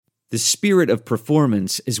The spirit of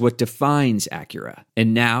performance is what defines Acura,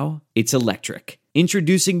 and now it's electric.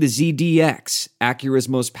 Introducing the ZDX, Acura's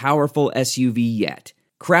most powerful SUV yet.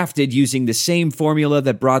 Crafted using the same formula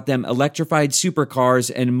that brought them electrified supercars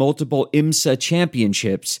and multiple IMSA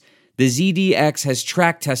championships, the ZDX has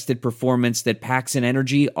track-tested performance that packs an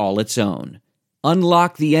energy all its own.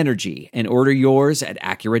 Unlock the energy and order yours at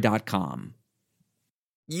Acura.com.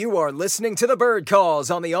 You are listening to the Bird Calls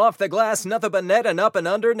on the Off the Glass, Nothing But Net, and Up and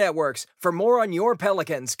Under networks. For more on your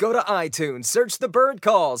Pelicans, go to iTunes, search the Bird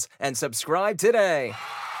Calls, and subscribe today.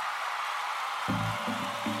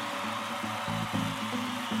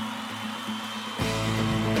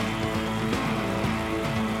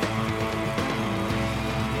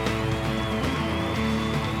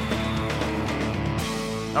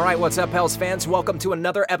 All right, what's up, Pels fans? Welcome to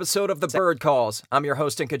another episode of the Bird Calls. I'm your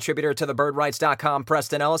host and contributor to thebirdrights.com,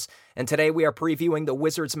 Preston Ellis, and today we are previewing the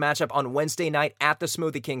Wizards matchup on Wednesday night at the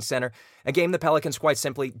Smoothie King Center, a game the Pelicans quite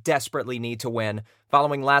simply desperately need to win.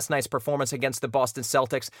 Following last night's performance against the Boston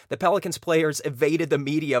Celtics, the Pelicans players evaded the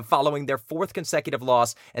media following their fourth consecutive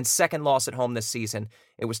loss and second loss at home this season.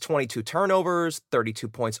 It was 22 turnovers, 32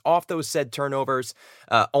 points off those said turnovers,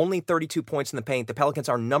 only 32 points in the paint. The Pelicans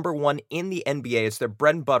are number one in the NBA. It's their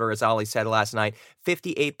bread and butter, as Ollie said last night,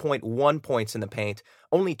 58.1 points in the paint.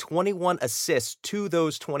 Only 21 assists to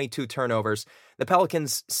those 22 turnovers. The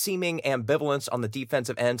Pelicans' seeming ambivalence on the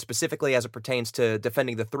defensive end, specifically as it pertains to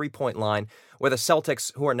defending the three-point line, where the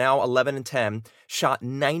Celtics, who are now 11-10, shot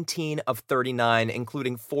 19 of 39,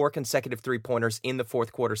 including 4 consecutive three-pointers in the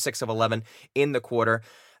fourth quarter, 6 of 11 in the quarter.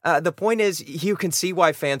 The point is, you can see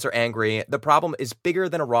why fans are angry. The problem is bigger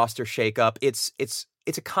than a roster shakeup. It's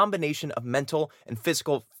a combination of mental and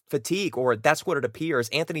physical fatigue, or that's what it appears.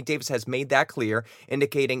 Anthony Davis has made that clear,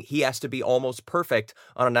 indicating he has to be almost perfect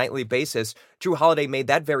on a nightly basis. Jrue Holiday made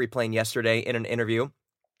that very plain yesterday in an interview.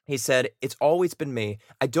 He said, "It's always been me.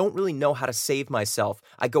 I don't really know how to save myself.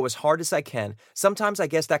 I go as hard as I can. Sometimes I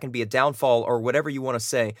guess that can be a downfall or whatever you want to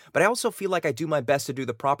say, but I also feel like I do my best to do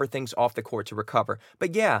the proper things off the court to recover.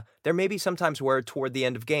 But yeah, there may be sometimes where toward the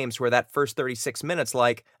end of games where that first 36 minutes,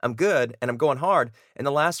 like, I'm good and I'm going hard, and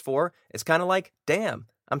the last 4, it's kind of like, damn,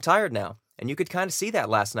 I'm tired now." And you could kind of see that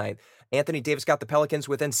last night. Anthony Davis got the Pelicans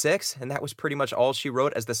within 6, and that was pretty much all she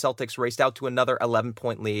wrote as the Celtics raced out to another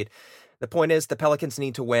 11-point lead. The point is, the Pelicans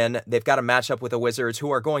need to win. They've got a matchup with the Wizards,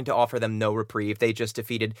 who are going to offer them no reprieve. They just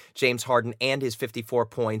defeated James Harden and his 54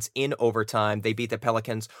 points in overtime. They beat the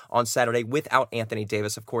Pelicans on Saturday without Anthony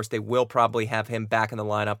Davis. Of course, they will probably have him back in the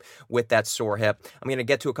lineup with that sore hip. I'm going to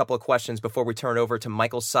get to a couple of questions before we turn over to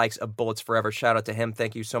Michael Sykes of Bullets Forever. Shout out to him.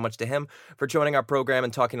 Thank you so much to him for joining our program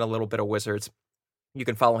and talking a little bit of Wizards. You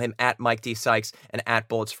can follow him at Mike D. Sykes and at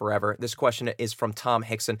Bullets Forever. This question is from Tom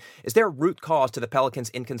Hickson. Is there a root cause to the Pelicans'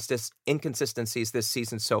 inconsistencies this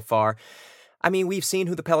season so far? I mean, we've seen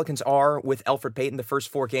who the Pelicans are with Elfrid Payton the first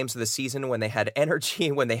 4 games of the season, when they had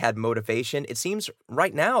energy, when they had motivation. It seems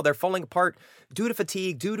right now they're falling apart due to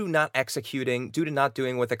fatigue, due to not executing, due to not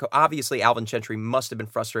doing what obviously Alvin Gentry must have been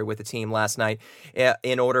frustrated with the team last night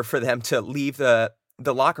in order for them to leave the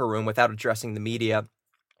locker room without addressing the media.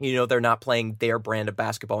 You know, they're not playing their brand of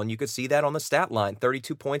basketball, and you could see that on the stat line,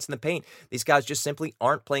 32 points in the paint. These guys just simply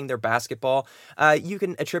aren't playing their basketball. You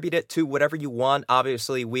can attribute it to whatever you want.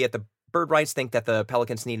 Obviously, we at the Bird Rights think that the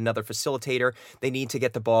Pelicans need another facilitator. They need to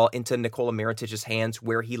get the ball into Nikola Mirotic's hands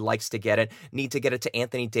where he likes to get it. Need to get it to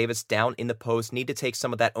Anthony Davis down in the post. Need to take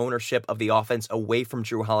some of that ownership of the offense away from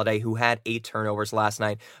Jrue Holiday, who had 8 turnovers last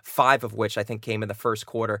night, 5 of which I think came in the first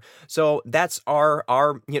quarter. So that's our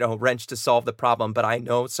wrench to solve the problem. But I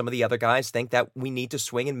know some of the other guys think that we need to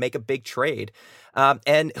swing and make a big trade.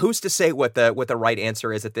 And who's to say what the right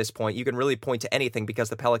answer is at this point? You can really point to anything because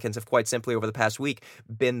the Pelicans have quite simply over the past week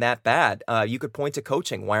been that bad. You could point to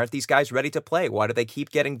coaching. Why aren't these guys ready to play? Why do they keep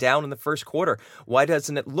getting down in the first quarter? Why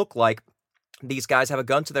doesn't it look like these guys have a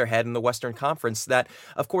gun to their head in the Western Conference? That,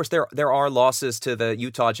 of course, there are losses to the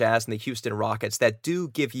Utah Jazz and the Houston Rockets that do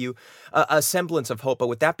give you a semblance of hope. But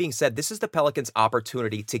with that being said, this is the Pelicans'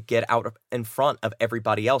 opportunity to get out in front of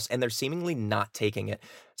everybody else, and they're seemingly not taking it.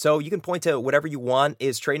 So you can point to whatever you want.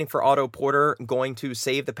 Is trading for Otto Porter going to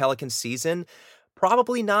save the Pelicans' season?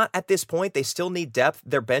 Probably not at this point. They still need depth.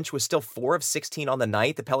 Their bench was still 4 of 16 on the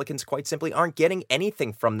night. The Pelicans quite simply aren't getting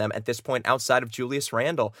anything from them at this point outside of Julius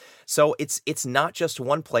Randle. So it's not just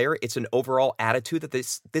one player. It's an overall attitude that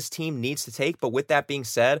this team needs to take. But with that being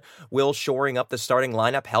said, will shoring up the starting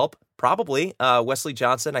lineup help? Probably. Wesley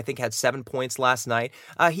Johnson, I think, had 7 points last night.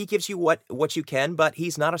 He gives you what you can, but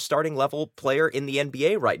he's not a starting level player in the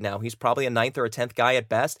NBA right now. He's probably a 9th or a 10th guy at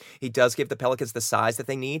best. He does give the Pelicans the size that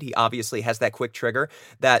they need. He obviously has that quick trigger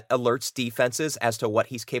that alerts defenses as to what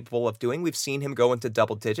he's capable of doing. We've seen him go into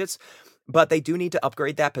double digits, but they do need to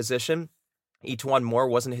upgrade that position. Etuan Moore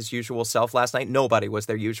wasn't his usual self last night. Nobody was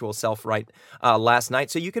their usual self last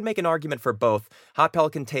night. So you can make an argument for both. Hot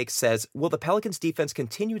Pelican Take says, will the Pelicans defense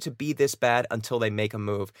continue to be this bad until they make a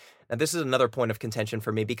move? Now, this is another point of contention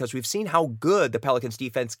for me because we've seen how good the Pelicans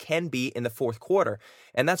defense can be in the fourth quarter.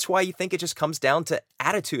 And that's why you think it just comes down to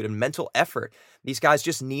attitude and mental effort. These guys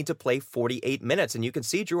just need to play 48 minutes. And you can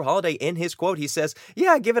see Drew Holiday in his quote. He says,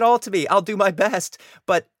 yeah, give it all to me. I'll do my best.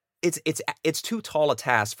 But it's too tall a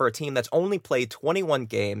task for a team that's only played 21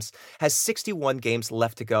 games, has 61 games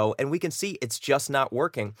left to go, and we can see it's just not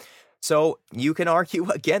working. So you can argue,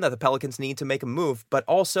 again, that the Pelicans need to make a move, but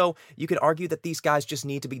also you can argue that these guys just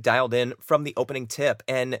need to be dialed in from the opening tip.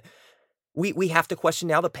 And we have to question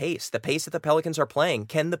now the pace that the Pelicans are playing.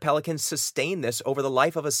 Can the Pelicans sustain this over the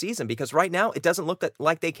life of a season? Because right now it doesn't look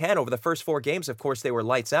like they can. Over the first 4 games, of course, they were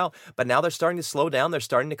lights out, but now they're starting to slow down. They're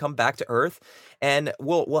starting to come back to earth, and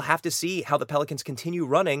we'll have to see how the Pelicans continue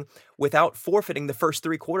running without forfeiting the first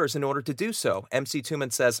 3 quarters in order to do so. MC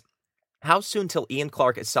Tuman says, how soon till Ian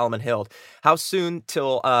Clark is Solomon Hill? How soon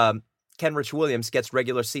till Kenrich Williams gets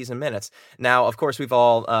regular season minutes? Now, of course, we've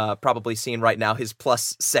all probably seen right now his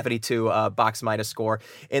plus 72 box minus score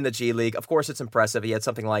in the G League. Of course, it's impressive. He had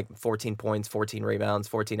something like 14 points, 14 rebounds,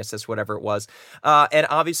 14 assists, whatever it was. And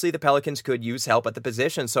obviously, the Pelicans could use help at the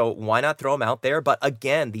position, so why not throw him out there? But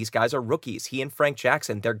again, these guys are rookies. He and Frank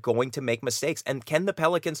Jackson, they're going to make mistakes. And can the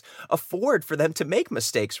Pelicans afford for them to make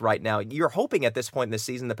mistakes right now? You're hoping at this point in the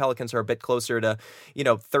season, the Pelicans are a bit closer to,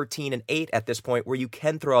 13-8 at this point, where you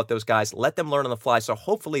can throw out those guys, let them learn on the fly, so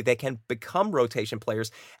hopefully they can become rotation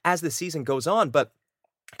players as the season goes on. But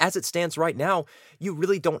as it stands right now, you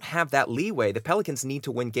really don't have that leeway. The Pelicans need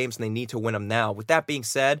to win games, and they need to win them now. With that being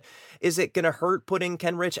said, is it going to hurt putting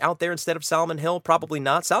Kenrich out there instead of Solomon Hill? Probably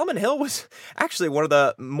not. Solomon Hill was actually one of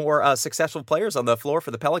the more successful players on the floor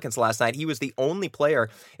for the Pelicans last night. He was the only player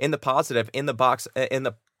in the positive in the box in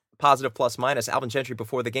the positive plus minus. Alvin Gentry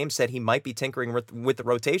before the game said he might be tinkering with the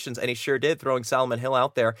rotations, and he sure did, throwing Solomon Hill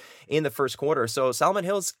out there in the first quarter. So Solomon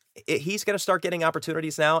he's going to start getting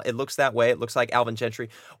opportunities now. It looks that way. It looks like Alvin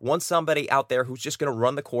Gentry wants somebody out there who's just going to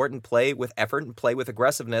run the court and play with effort and play with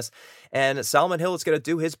aggressiveness. And Solomon Hill is going to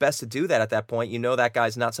do his best to do that at that point. That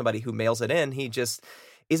guy's not somebody who mails it in. He just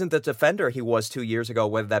isn't the defender he was 2 years ago,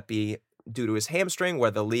 whether that be due to his hamstring,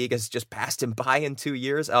 where the league has just passed him by in 2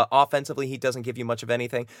 years. Offensively, he doesn't give you much of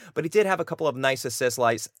anything, but he did have a couple of nice assists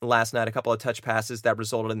last night, a couple of touch passes that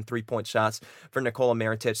resulted in 3-point shots for Nikola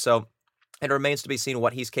Mirotic. So it remains to be seen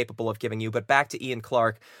what he's capable of giving you. But back to Ian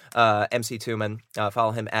Clark, MC Tuman.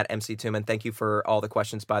 Follow him at MC Tuman. Thank you for all the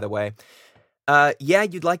questions, by the way.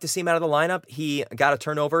 You'd like to see him out of the lineup. He got a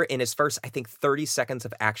turnover in his first, I think, 30 seconds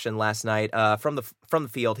of action last night. From the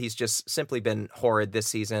field, he's just simply been horrid this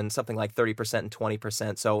season, something like 30% and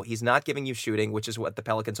 20%. So he's not giving you shooting, which is what the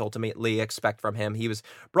Pelicans ultimately expect from him. He was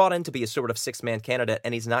brought in to be a sort of 6-man candidate,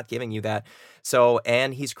 and he's not giving you that. So,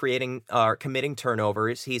 and he's committing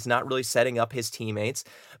turnovers. He's not really setting up his teammates.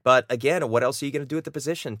 But again, what else are you going to do at the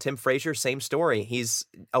position? Tim Frazier, same story. He's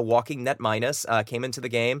a walking net minus, came into the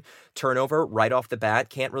game, turnover right off the bat,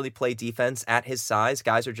 can't really play defense at his size.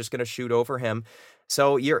 Guys are just going to shoot over him.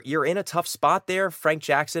 So you're in a tough spot there. Frank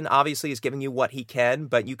Jackson obviously is giving you what he can,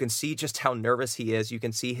 but you can see just how nervous he is. You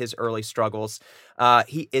can see his early struggles.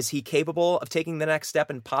 Is he capable of taking the next step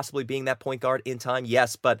and possibly being that point guard in time?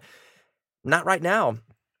 Yes, but not right now.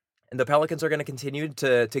 And the Pelicans are going to continue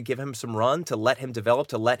to give him some run, to let him develop,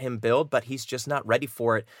 to let him build, but he's just not ready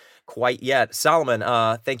for it quite yet. Solomon,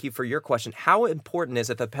 thank you for your question. How important is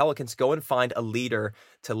it that the Pelicans go and find a leader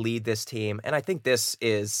to lead this team? And I think this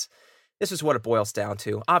is what it boils down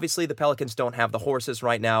to. Obviously, the Pelicans don't have the horses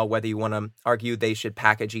right now, whether you want to argue they should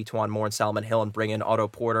package Etuan Moore and Solomon Hill and bring in Otto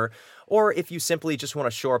Porter, or if you simply just want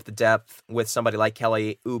to shore up the depth with somebody like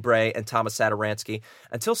Kelly Oubre and Thomas Satoransky,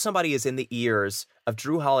 until somebody is in the ears of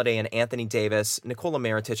Drew Holiday and Anthony Davis, Nikola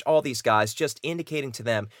Mirotic, all these guys, just indicating to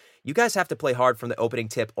them, you guys have to play hard from the opening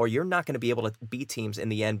tip, or you're not going to be able to beat teams in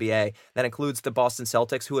the NBA. That includes the Boston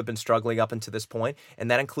Celtics, who have been struggling up until this point,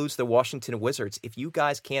 and that includes the Washington Wizards. If you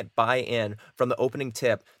guys can't buy in from the opening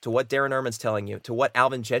tip to what Darren Erman's telling you, to what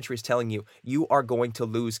Alvin Gentry's telling you, you are going to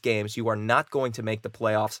lose games. You are not going to make the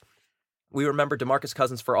playoffs. We remember DeMarcus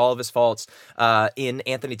Cousins, for all of his faults, in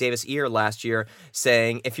Anthony Davis' ear last year,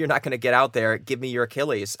 saying, if you're not going to get out there, give me your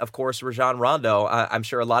Achilles. Of course, Rajon Rondo, I'm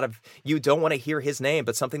sure a lot of you don't want to hear his name,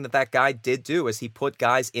 but something that guy did do is he put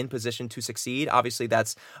guys in position to succeed. Obviously,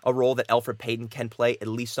 that's a role that Elfrid Payton can play, at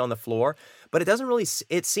least on the floor. But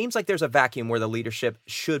it seems like there's a vacuum where the leadership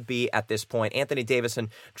should be at this point. Anthony Davis and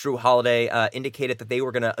Drew Holiday indicated that they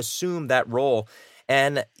were going to assume that role.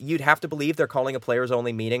 And you'd have to believe they're calling a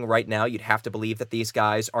players-only meeting right now. You'd have to believe that these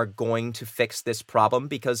guys are going to fix this problem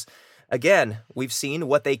because, again, we've seen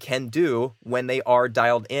what they can do when they are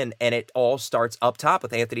dialed in, and it all starts up top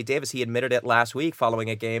with Anthony Davis. He admitted it last week following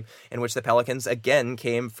a game in which the Pelicans, again,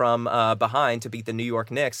 came from behind to beat the New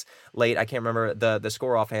York Knicks late. I can't remember the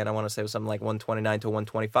score offhand. I want to say it was something like 129 to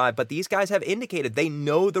 125. But these guys have indicated they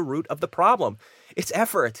know the root of the problem. It's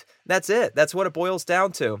effort. That's it. That's what it boils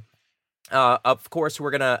down to. Of course,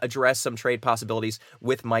 we're going to address some trade possibilities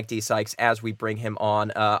with Mike D. Sykes as we bring him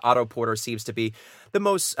on. Otto Porter seems to be the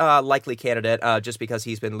most likely candidate just because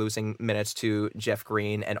he's been losing minutes to Jeff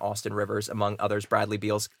Green and Austin Rivers, among others. Bradley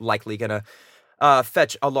Beal's likely going to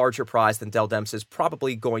fetch a larger prize than Dell Demps is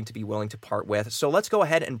probably going to be willing to part with. So let's go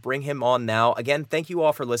ahead and bring him on now. Again, thank you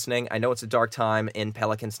all for listening. I know it's a dark time in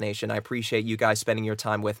Pelicans Nation. I appreciate you guys spending your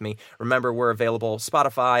time with me. Remember, we're available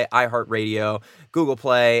Spotify, iHeartRadio, Google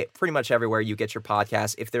Play, pretty much everywhere you get your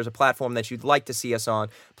podcasts. If there's a platform that you'd like to see us on,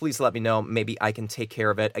 please let me know. Maybe I can take care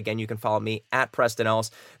of it. Again, you can follow me at Preston Ellis.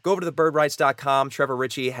 Go over to thebirdrights.com. Trevor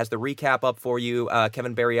Ritchie has the recap up for you.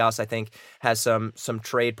 Kevin Barrios, I think, has some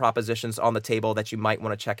trade propositions on the table that you might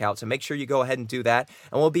want to check out. So make sure you go ahead and do that.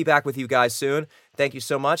 And we'll be back with you guys soon. Thank you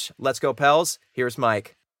so much. Let's go, Pels. Here's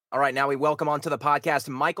Mike. All right, now we welcome onto the podcast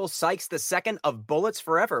Michael Sykes II of Bullets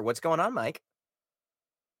Forever. What's going on, Mike?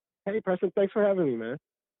 Hey, Preston. Thanks for having me, man.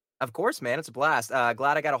 Of course, man. It's a blast.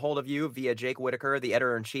 Glad I got a hold of you via Jake Whitaker, the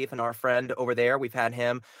editor-in-chief and our friend over there. We've had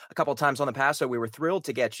him a couple of times on the past, so we were thrilled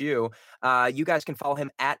to get you. You guys can follow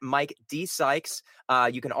him at Mike D. Sykes.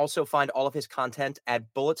 You can also find all of his content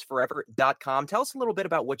at bulletsforever.com. Tell us a little bit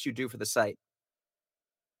about what you do for the site.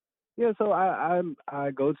 Yeah, so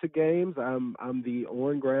I go to games. I'm the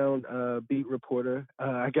on ground beat reporter.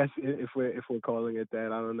 I guess if we're calling it that.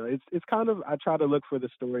 I don't know. It's kind of, I try to look for the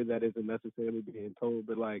story that isn't necessarily being told,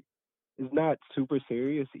 but like it's not super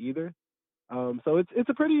serious either. So it's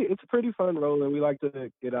a pretty fun role, and we like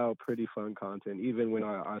to get out pretty fun content, even when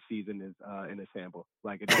our season is in a shamble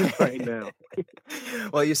like it is right now.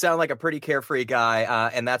 Well, you sound like a pretty carefree guy,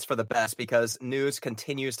 and that's for the best because news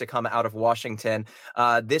continues to come out of Washington.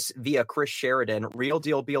 This via Chris Sheridan, Real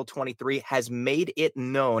Deal Beal 23 has made it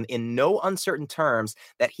known in no uncertain terms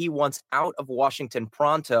that he wants out of Washington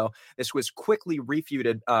pronto. This was quickly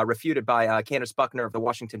refuted by Candace Buckner of the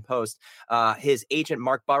Washington Post. His agent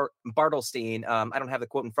Mark Bartelstein. I don't have the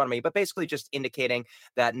quote in front of me, but basically just indicating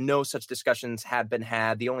that no such discussions had been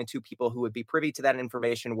had. The only two people who would be privy to that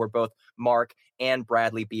information were both Mark and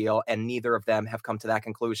Bradley Beal, and neither of them have come to that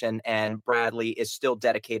conclusion. And Bradley is still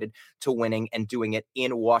dedicated to winning and doing it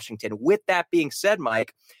in Washington. With that being said,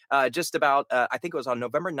 Mike, just about, I think it was on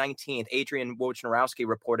November 19th, Adrian Wojnarowski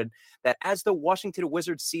reported that as the Washington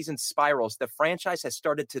Wizards season spirals, the franchise has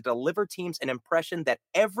started to deliver teams an impression that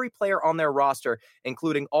every player on their roster,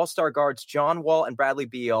 including all-star guards John Wall and Bradley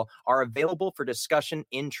Beal, are available for discussion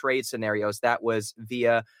in trade scenarios. That was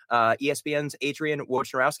via ESPN's Adrian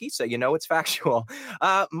Wojnarowski, so you know it's factual.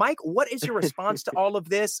 Mike, what is your response to all of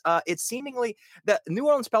this? It's seemingly the New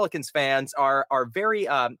Orleans Pelicans fans are very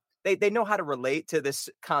they know how to relate to this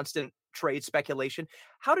constant trade speculation.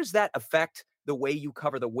 How does that affect the way you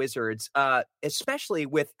cover the Wizards, especially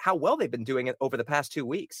with how well they've been doing it over the past 2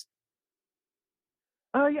 weeks?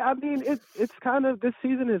 Yeah, I mean, it's kind of, this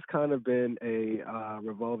season has kind of been a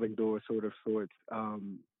revolving door sort of sorts,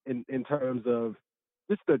 in terms of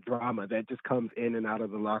just the drama that just comes in and out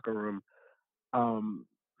of the locker room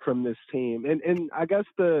from this team, and I guess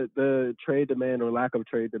the trade demand or lack of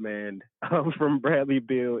trade demand from Bradley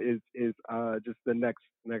Beal is just the next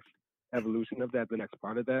evolution of that, the next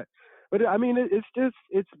part of that. But I mean,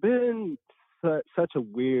 it's been such a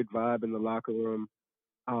weird vibe in the locker room.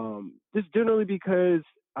 Just generally because,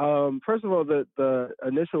 first of all, the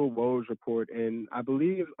initial Woj report, and I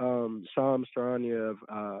believe Sham Strania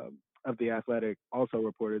of The Athletic also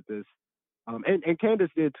reported this, and Candace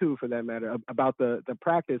did too, for that matter, about the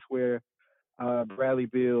practice where Bradley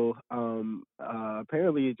Beal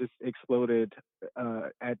apparently just exploded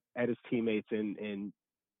at his teammates and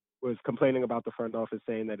was complaining about the front office,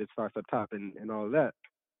 saying that it starts up top and all of that.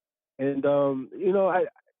 And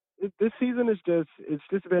this season it's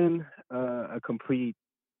just been a complete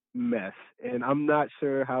mess, and I'm not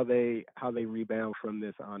sure how they rebound from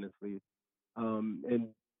this, honestly. And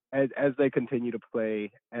as they continue to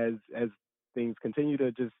play, as things continue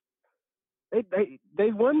to just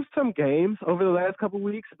they won some games over the last couple of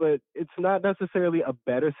weeks, but it's not necessarily a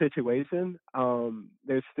better situation.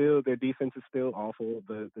 They're still their defense is still awful.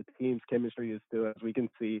 The team's chemistry is still, as we can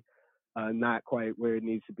see, not quite where it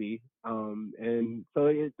needs to be. And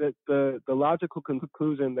so the logical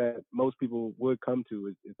conclusion that most people would come to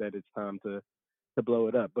is that it's time to blow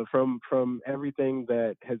it up. But from everything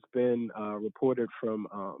that has been reported from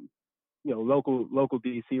local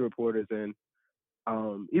DC reporters and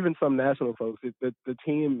even some national folks, the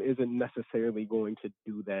team isn't necessarily going to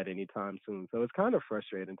do that anytime soon. So it's kind of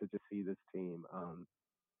frustrating to just see this team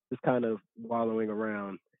just kind of wallowing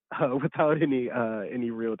around without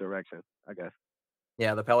any real direction, I guess.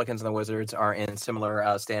 Yeah, the Pelicans and the Wizards are in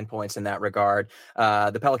similar standpoints in that regard.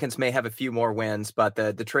 The Pelicans may have a few more wins, but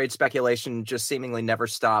the trade speculation just seemingly never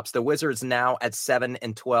stops. The Wizards now at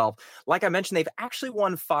 7-12. Like I mentioned, they've actually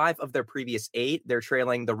won 5 of their previous 8. They're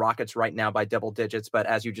trailing the Rockets right now by double digits, but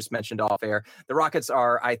as you just mentioned off air, the Rockets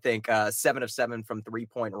are, I think, 7 of 7 from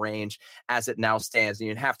 3-point range as it now stands. And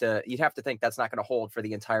you'd have to think that's not going to hold for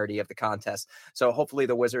the entirety of the contest. So hopefully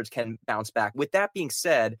the Wizards can bounce back. With that being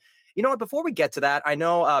said, you know what? Before we get to that, I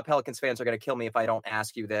know Pelicans fans are going to kill me if I don't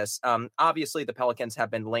ask you this. Obviously, the Pelicans have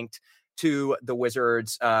been linked to the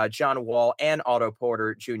Wizards, John Wall and Otto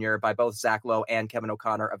Porter Jr. by both Zach Lowe and Kevin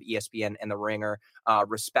O'Connor of ESPN and The Ringer,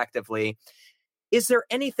 respectively. Is there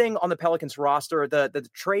anything on the Pelicans roster? The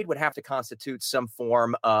trade would have to constitute some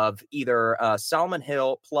form of either Solomon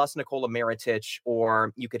Hill plus Nikola Mirotic,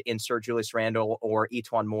 or you could insert Julius Randle or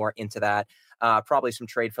Etuan Moore into that. Probably some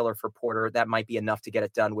trade filler for Porter. That might be enough to get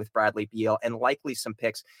it done with Bradley Beal, and likely some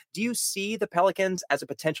picks. Do you see the Pelicans as a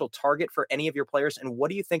potential target for any of your players, and what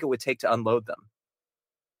do you think it would take to unload them?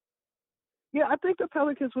 Yeah, I think the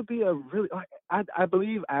Pelicans would be a really. I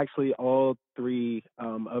believe actually all 3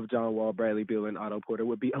 of John Wall, Bradley Beal, and Otto Porter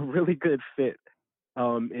would be a really good fit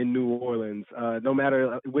in New Orleans. No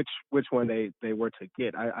matter which one they were to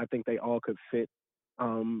get, I think they all could fit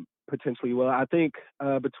potentially well. I think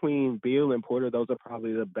between Beal and Porter, those are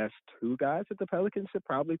probably the best 2 guys that the Pelicans should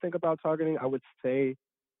probably think about targeting. I would say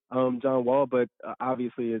John Wall, but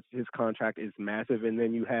obviously his contract is massive. And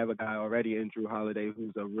then you have a guy already in Drew Holiday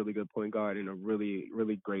who's a really good point guard and a really,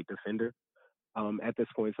 really great defender at this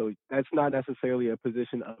point. So that's not necessarily a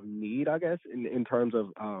position of need, I guess, in terms of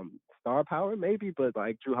star power, maybe, but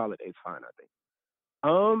like Drew Holiday's fine, I think.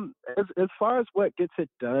 As far as what gets it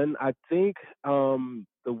done, I think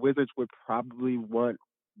the Wizards would probably want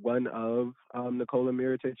one of Nikola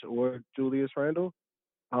Mirotic or Julius Randle.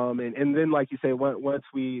 And then, like you say, once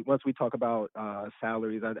we talk about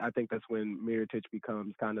salaries, I think that's when Mirotic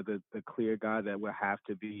becomes kind of the clear guy that will have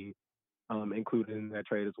to be included in that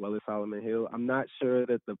trade, as well as Solomon Hill. I'm not sure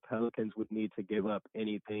that the Pelicans would need to give up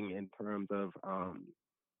anything in terms of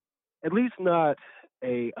at least not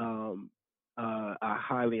a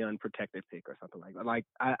highly unprotected pick or something like that. Like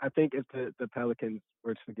I think if the Pelicans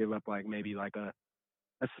were to give up like maybe like a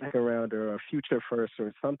second rounder or a future first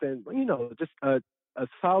or something, just a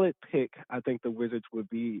solid pick, I think the Wizards would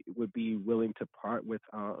be willing to part with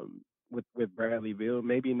Bradley Beal.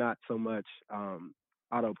 Maybe not so much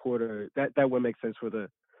Otto Porter. That would make sense for the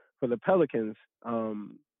Pelicans.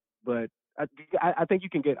 But I think you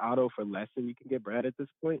can get Otto for less than you can get Brad at this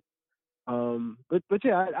point. But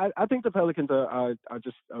yeah, I think the Pelicans are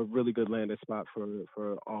just a really good landing spot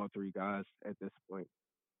for all 3 guys at this point.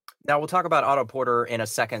 Now, we'll talk about Otto Porter in a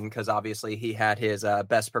second, because obviously he had his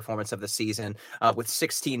best performance of the season with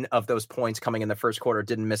 16 of those points coming in the first quarter.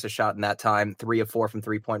 Didn't miss a shot in that time, 3 of 4 from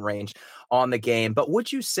 3-point range on the game. But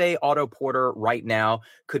would you say Otto Porter right now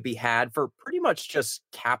could be had for pretty much just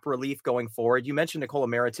cap relief going forward? You mentioned Nikola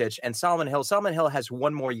Mirotic and Solomon Hill. Solomon Hill has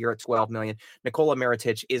 1 more year at $12 million. Nikola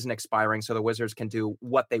Mirotic isn't expiring, so the Wizards can do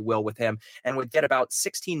what they will with him and would get about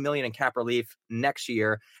 $16 million in cap relief next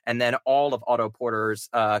year, and then all of Otto Porter's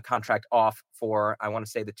contract off for, I want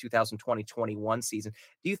to say, the 2020-21 season.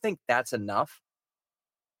 Do you think that's enough?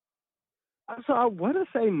 So I want to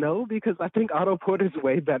say no, because I think Otto Porter is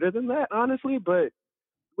way better than that, honestly. But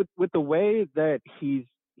with the way that he's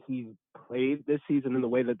played this season and the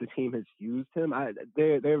way that the team has used him,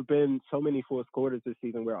 there have been so many fourth quarters this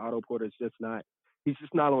season where Otto Porter's just not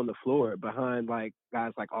on the floor behind like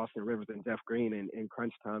guys like Austin Rivers and Jeff Green in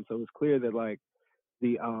crunch time. So it's clear that like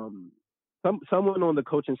the someone on the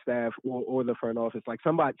coaching staff or the front office, like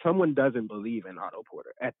someone doesn't believe in Otto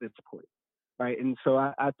Porter at this point, right? And so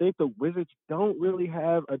I think the Wizards don't really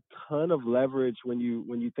have a ton of leverage when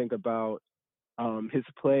you think about His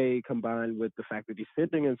play combined with the fact that he's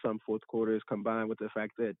sitting in some fourth quarters, combined with the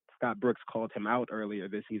fact that Scott Brooks called him out earlier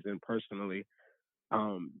this season personally,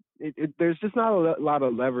 there's just not a lot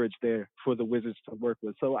of leverage there for the Wizards to work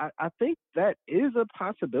with. So I think that is a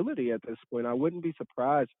possibility at this point. I wouldn't be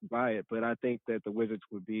surprised by it, but I think that the Wizards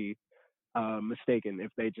would be mistaken if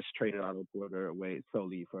they just traded Otto Porter away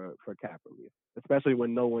solely for cap relief, especially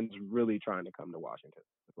when no one's really trying to come to Washington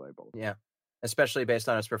to play both. Yeah. Especially based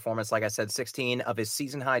on his performance. Like I said, 16 of his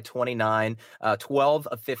season high 29, 12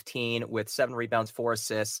 of 15 with 7 rebounds, 4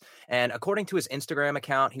 assists. And according to his Instagram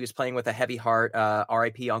account, he was playing with a heavy heart.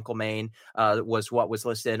 RIP Uncle Maine was what was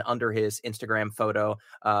listed under his Instagram photo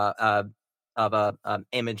of a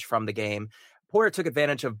image from the game. Porter took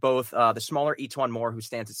advantage of both the smaller Etuan Moore, who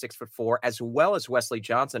stands at 6'4", as well as Wesley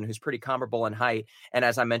Johnson, who's pretty comparable in height. And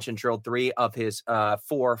as I mentioned, drilled 3 of his 4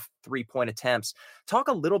 3-point attempts. Talk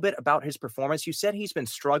a little bit about his performance. You said he's been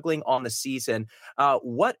struggling on the season.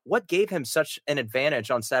 What gave him such an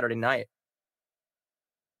advantage on Saturday night?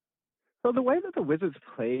 So the way that the Wizards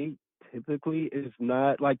play typically is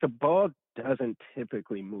not like the ball doesn't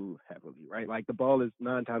typically move heavily, right? Like the ball is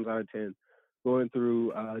 9 times out of 10 going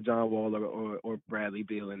through John Wall or Bradley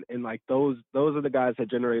Beal, and like those are the guys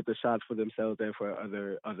that generate the shots for themselves and for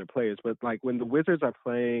other players. But like when the Wizards are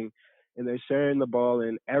playing and they're sharing the ball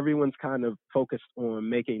and everyone's kind of focused on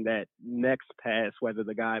making that next pass, whether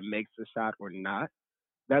the guy makes the shot or not,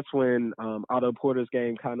 that's when Otto Porter's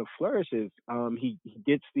game kind of flourishes. He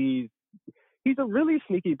gets these. He's a really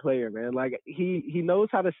sneaky player, man. Like he knows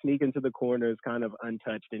how to sneak into the corners kind of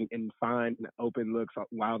untouched and find open looks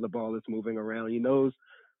while the ball is moving around. He knows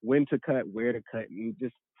when to cut, where to cut, and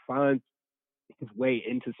just finds his way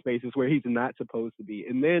into spaces where he's not supposed to be.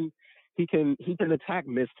 And then he can attack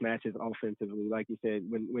mismatches offensively, like you said,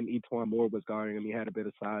 when Etuan Moore was guarding him, he had a bit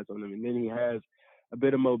of size on him, and then he has a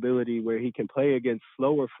bit of mobility where he can play against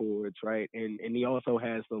slower forwards, right? And he also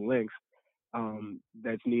has the length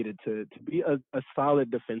that's needed to be a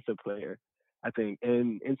solid defensive player, I think.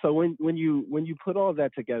 And so when you put all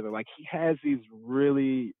that together, like he has these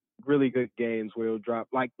really good games where he'll drop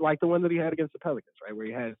like the one that he had against the Pelicans, right, where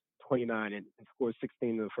he has 29 and scores 16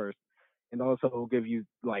 in the first, and also will give you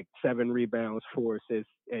like 7 rebounds, 4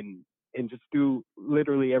 assists, and just do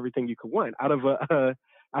literally everything you could want out of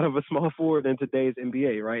a small forward in today's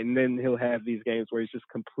NBA, right? And then he'll have these games where he's just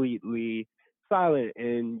completely silent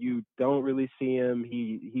and you don't really see him.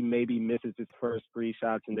 He maybe misses his first 3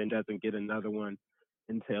 shots and then doesn't get another one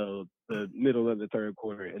until the middle of the third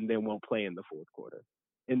quarter and then won't play in the fourth quarter.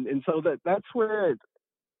 And so that's where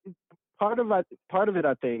part of it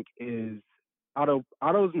I think is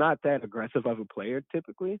Otto's not that aggressive of a player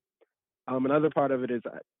typically. Another part of it is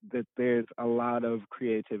that there's a lot of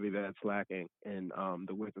creativity that's lacking in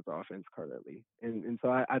the Wizards offense currently. And so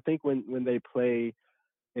I think when they play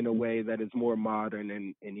in a way that is more modern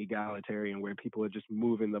and egalitarian, where people are just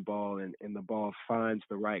moving the ball and the ball finds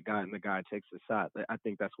the right guy and the guy takes the shot, I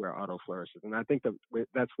think that's where Otto flourishes. And I think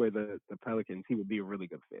that's where the Pelicans, he would be a really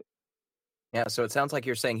good fit. Yeah, so it sounds like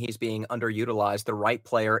you're saying he's being underutilized, the right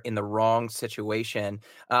player in the wrong situation.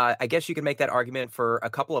 I guess you can make that argument for a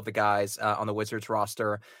couple of the guys on the Wizards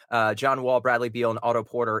roster. John Wall, Bradley Beal, and Otto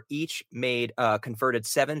Porter each converted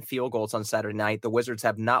 7 field goals on Saturday night. The Wizards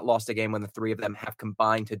have not lost a game when the 3 of them have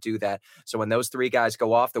combined to do that. So when those 3 guys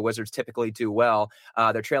go off, the Wizards typically do well.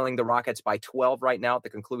 They're trailing the Rockets by 12 right now at the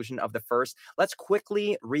conclusion of the first. Let's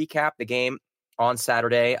quickly recap the game on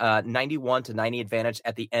Saturday. 91-90 advantage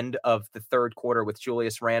at the end of the third quarter with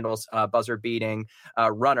Julius Randle's buzzer-beating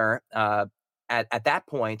runner. At that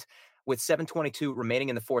point, with 7:22 remaining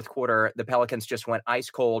in the fourth quarter, the Pelicans just went ice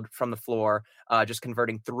cold from the floor, just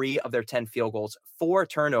converting 3 of their 10 field goals, 4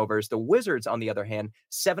 turnovers. The Wizards, on the other hand,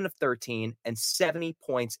 7 of 13 and 70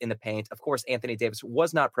 points in the paint. Of course, Anthony Davis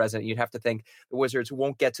was not present. You'd have to think the Wizards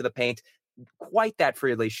won't get to the paint quite that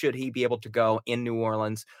freely should he be able to go in New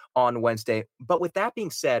Orleans on Wednesday. But with that being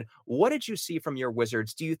said, what did you see from your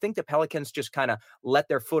Wizards? Do you think the Pelicans just kind of let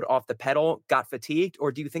their foot off the pedal, got fatigued,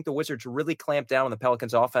 or do you think the Wizards really clamped down on the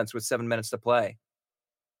Pelicans offense with 7 minutes to play?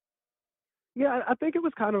 Yeah, I think it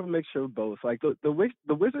was kind of a mixture of both. Like the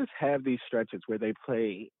Wizards have these stretches where they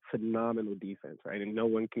play phenomenal defense, right? And no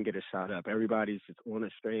one can get a shot up. Everybody's just on a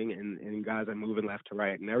string and guys are moving left to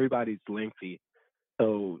right and everybody's lengthy.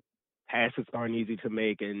 So passes aren't easy to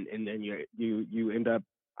make, and then you end up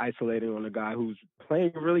isolating on a guy who's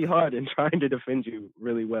playing really hard and trying to defend you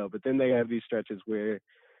really well. But then they have these stretches where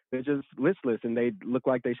they're just listless and they look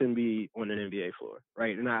like they shouldn't be on an NBA floor,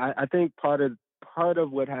 right? And I think part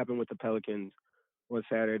of what happened with the Pelicans on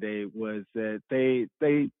Saturday was that they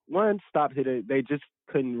stopped hitting. They just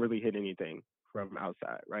couldn't really hit anything from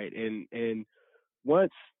outside, right? And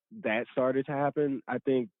once that started to happen, I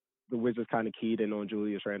think the Wizards kind of keyed in on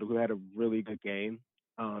Julius Randle, who had a really good game,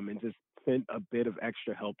 and just sent a bit of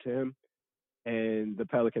extra help to him. And the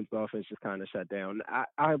Pelicans offense just kind of shut down.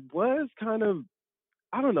 I was kind of,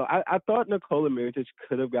 I don't know. I thought Nikola Mirotic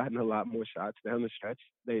could have gotten a lot more shots down the stretch.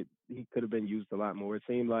 He could have been used a lot more. It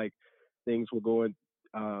seemed like things were going.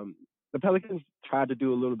 Um, the Pelicans tried to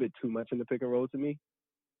do a little bit too much in the pick and roll to me,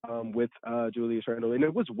 with Julius Randle, and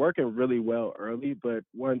it was working really well early. But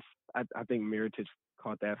once I think Mirotic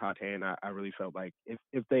caught that hot hand, I really felt like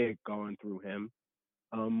if they had gone through him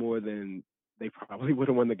more, than they probably would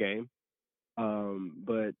have won the game.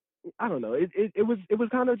 But I don't know. It was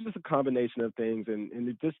kind of just a combination of things, and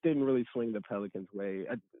it just didn't really swing the Pelicans' way.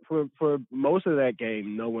 For most of that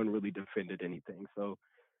game, no one really defended anything. So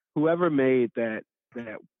whoever made that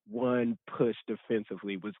one push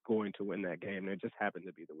defensively was going to win that game. And it just happened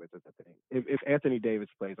to be the Wizards, I think. If Anthony Davis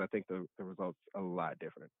plays, I think the result's a lot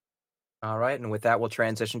different. All right, and with that, we'll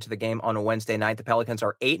transition to the game on a Wednesday night. The Pelicans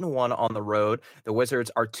are 8-1 on the road. The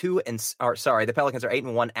Wizards are the Pelicans are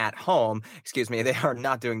 8-1 at home. Excuse me, they are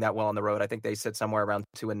not doing that well on the road. I think they sit somewhere around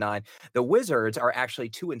 2-9. The Wizards are actually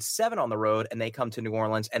 2-7 on the road, and they come to New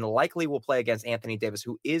Orleans and likely will play against Anthony Davis,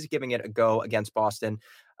 who is giving it a go against Boston.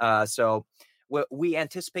 So we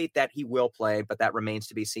anticipate that he will play, but that remains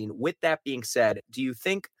to be seen. With that being said, do you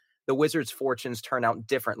think the Wizards' fortunes turn out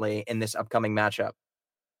differently in this upcoming matchup?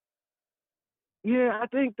 Yeah, I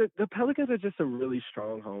think that the Pelicans are just a really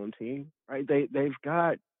strong home team, right? They've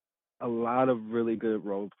got a lot of really good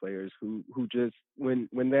role players who just when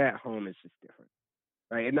they're at home, it's just different,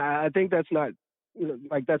 right? And I think that's not,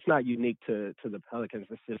 like, that's not unique to the Pelicans.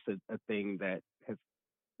 It's just a thing that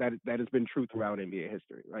has been true throughout NBA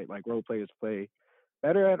history, right? Like, role players play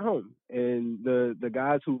better at home, and the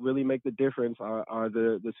guys who really make the difference are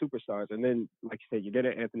the superstars. And then, like you said, you get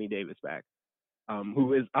an Anthony Davis back,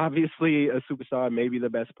 who is obviously a superstar, maybe the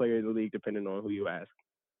best player in the league, depending on who you ask.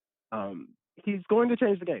 Um, he's going to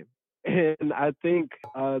change the game. And I think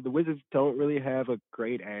the Wizards don't really have a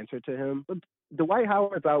great answer to him. But Dwight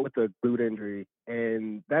Howard's out with a glute injury,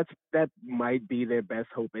 and that might be their best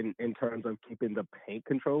hope in terms of keeping the paint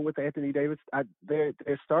control with Anthony Davis. They're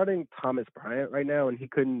starting Thomas Bryant right now, and he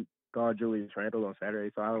couldn't guard Julius Randle on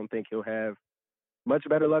Saturday, so I don't think he'll have much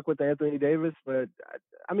better luck with Anthony Davis. But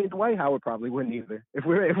I mean, Dwight Howard probably wouldn't either, if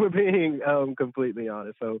we're being completely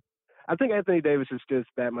honest. So I think Anthony Davis is just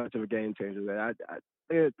that much of a game changer that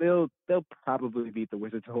they'll probably beat the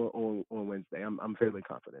Wizards on Wednesday. I'm fairly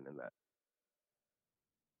confident in that.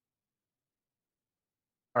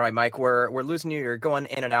 All right, Mike, we're losing you. You're going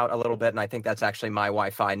in and out a little bit, and I think that's actually my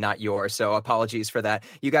Wi-Fi, not yours. So apologies for that.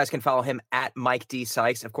 You guys can follow him at Mike D.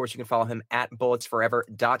 Sykes. Of course, you can follow him at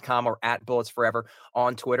bulletsforever.com or at bulletsforever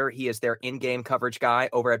on Twitter. He is their in-game coverage guy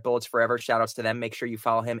over at Bullets Forever. Shout outs to them. Make sure you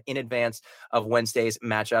follow him in advance of Wednesday's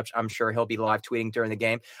matchups. I'm sure he'll be live tweeting during the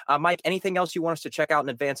game. Mike, anything else you want us to check out in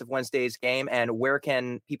advance of Wednesday's game, and where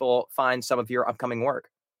can people find some of your upcoming work?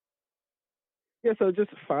 Yeah, so just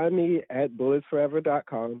find me at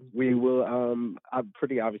bulletsforever.com. We will I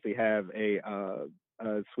pretty obviously have a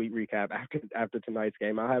sweet recap after tonight's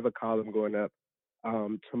game. I'll have a column going up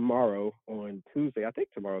tomorrow on Tuesday. I think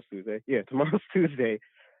tomorrow's Tuesday. Yeah, tomorrow's Tuesday.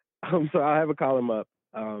 So I'll have a column up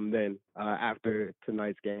then after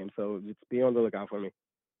tonight's game. So just be on the lookout for me.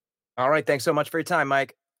 All right, thanks so much for your time,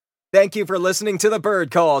 Mike. Thank you for listening to the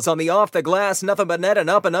Bird Calls on the Off the Glass, Nothing But Net, and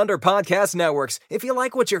Up and Under podcast networks. If you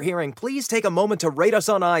like what you're hearing, please take a moment to rate us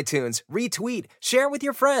on iTunes, retweet, share with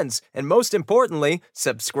your friends, and most importantly,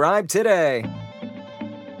 subscribe today.